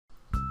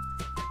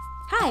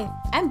Hi,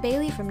 I'm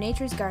Bailey from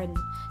Nature's Garden.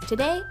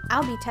 Today,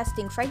 I'll be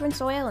testing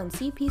fragrance oil and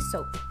CP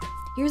soap.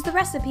 Here's the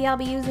recipe I'll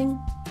be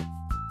using.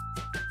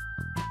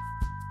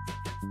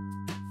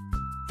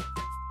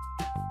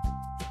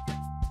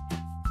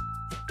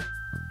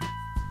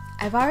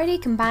 I've already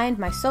combined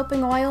my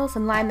soaping oils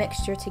and lime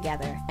mixture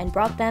together and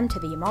brought them to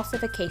the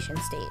emulsification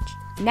stage.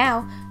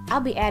 Now, I'll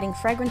be adding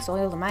fragrance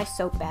oil to my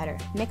soap batter,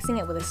 mixing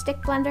it with a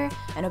stick blender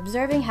and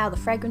observing how the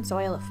fragrance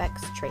oil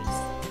affects trace.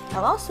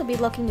 I'll also be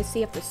looking to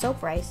see if the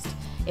soap rised,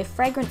 if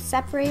fragrance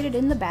separated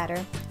in the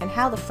batter, and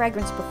how the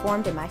fragrance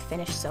performed in my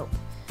finished soap.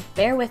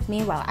 Bear with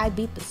me while I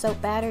beat the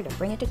soap batter to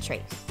bring it to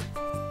trace.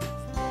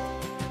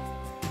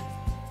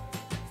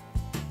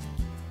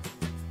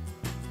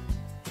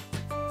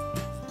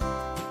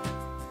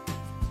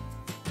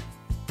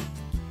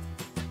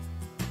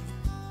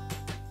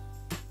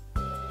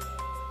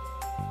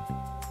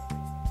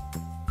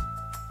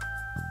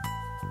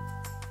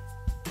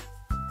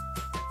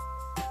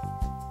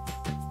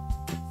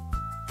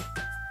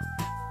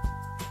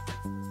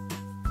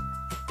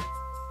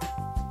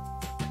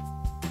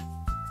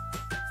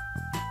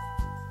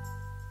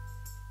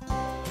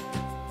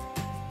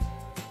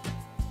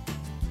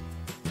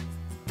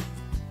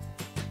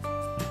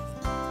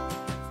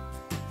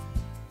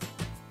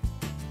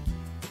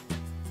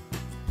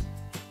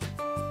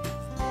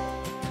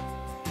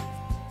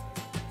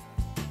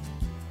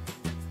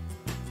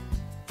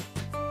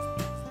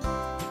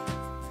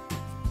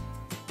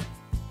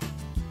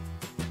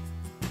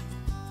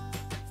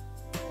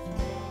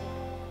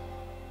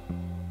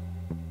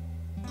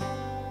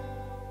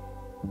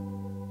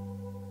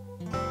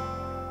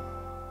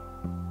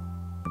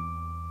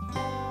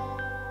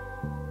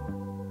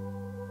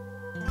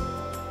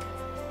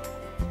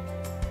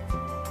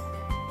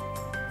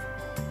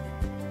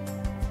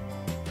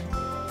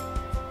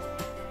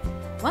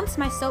 Once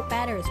my soap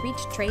batter has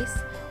reached trace,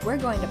 we're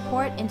going to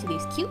pour it into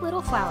these cute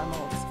little flower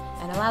molds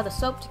and allow the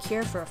soap to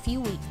cure for a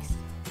few weeks.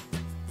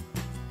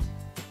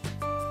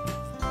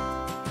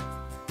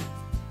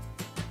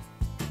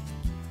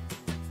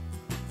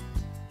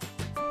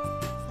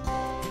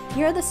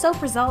 Here are the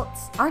soap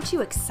results. Aren't you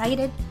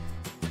excited?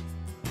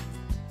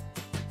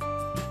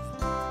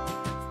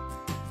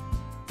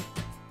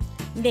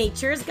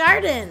 Nature's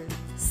Garden.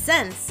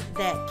 Scents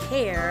that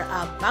care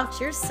about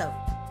your soap.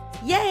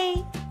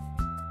 Yay!